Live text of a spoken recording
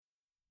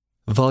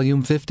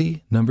Volume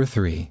 50, Number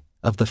 3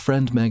 of The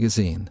Friend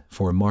magazine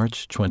for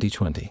March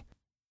 2020.